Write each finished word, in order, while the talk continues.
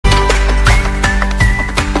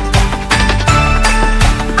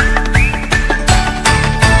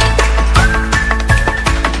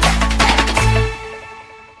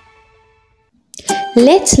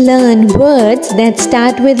Let's learn words that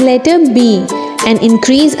start with letter B and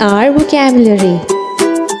increase our vocabulary.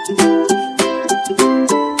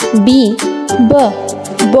 B,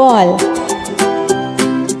 ball.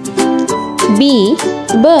 B,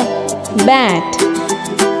 bat.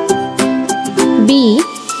 B,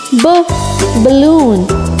 balloon.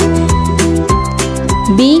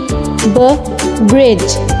 B,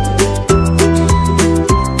 bridge.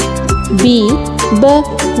 B,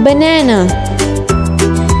 banana.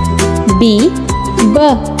 B,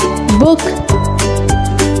 book.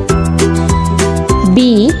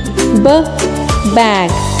 B,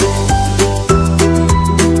 bag.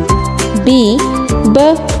 B,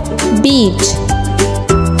 beach.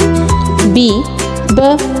 B,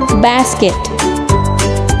 basket.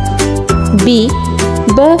 B,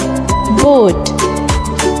 boat.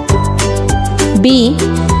 B,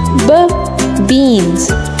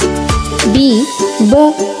 beans. B,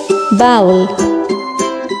 bowl.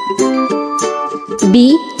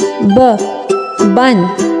 B, bun.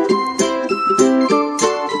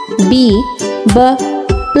 B,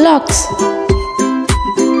 blocks.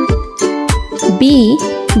 B,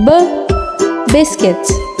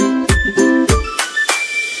 biscuits.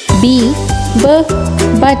 B,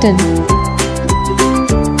 button.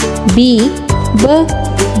 B,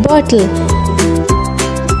 bottle.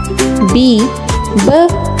 B,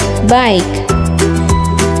 bike.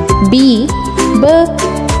 B,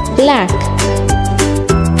 black.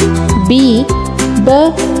 B,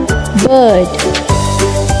 bird.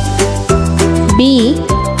 B,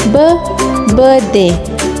 birthday.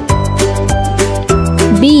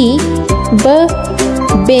 B,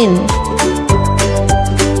 bin.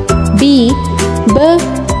 B,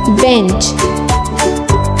 bench.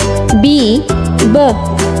 B,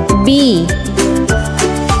 bee.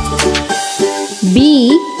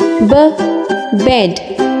 B, bed.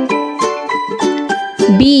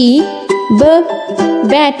 B,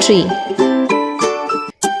 battery.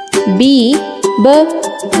 B,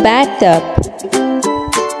 bathtub.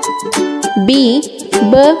 B,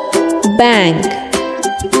 bank.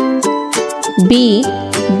 B,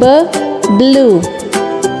 blue.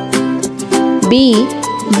 B,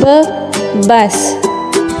 bus.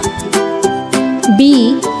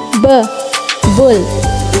 B, bull.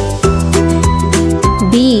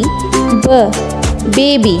 B,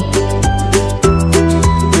 baby.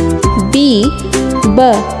 B,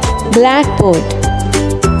 blackboard.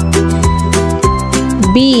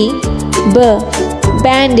 B,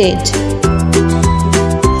 bandage.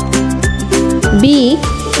 B,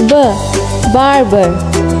 barber.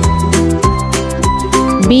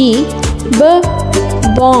 B,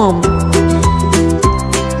 bomb.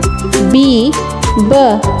 B,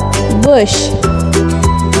 bush.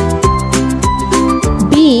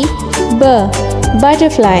 B,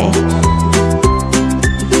 butterfly.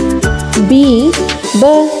 B,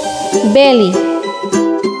 belly.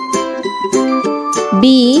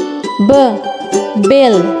 B,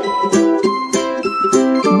 bill.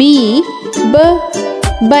 B,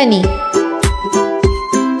 bunny.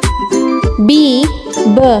 B,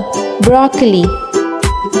 broccoli.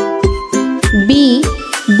 B,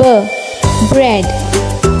 bread.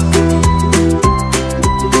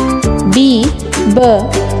 B,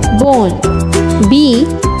 bone. B,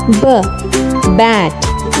 bat.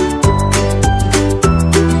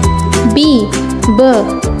 B,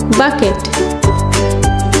 bucket.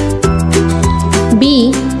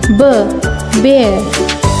 B, bear.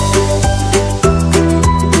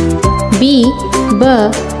 B,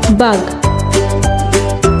 bug.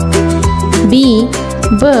 B,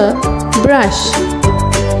 brush.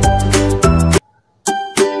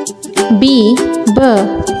 B,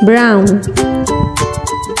 brown.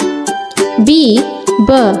 B,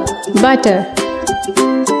 butter.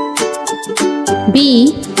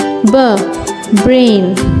 B,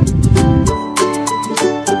 brain.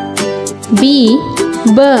 B,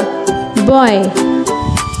 boy.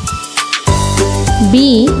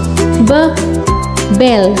 B,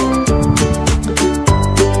 bell.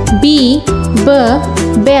 B,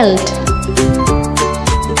 belt.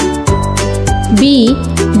 B,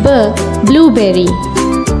 blueberry.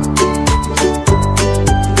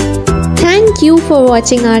 Thank you for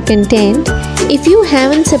watching our content. If you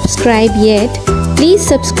haven't subscribed yet, please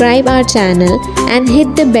subscribe our channel and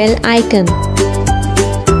hit the bell icon.